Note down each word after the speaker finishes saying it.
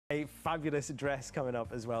A fabulous dress coming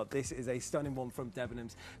up as well. This is a stunning one from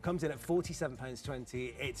Debenhams. Comes in at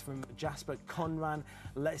 £47.20. It's from Jasper Conran.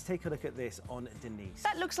 Let's take a look at this on Denise.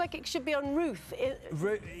 That looks like it should be on Ruth.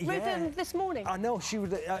 Ruth this morning. I know, she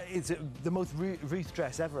would. It's the most Ruth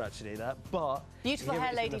dress ever, actually, that. But beautiful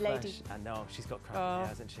hair, lady. I know, she's got cracking hair,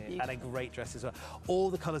 hasn't she? Beautiful. And a great dress as well. All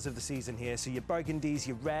the colours of the season here. So your burgundies,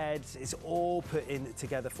 your reds, it's all put in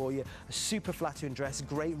together for you. A super flattering dress,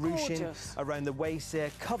 great ruching around the waist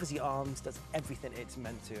here, covers the arms, does everything it's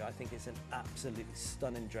meant to. I think it's an absolutely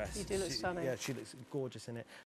stunning dress. You do look stunning. Yeah, she looks gorgeous in it.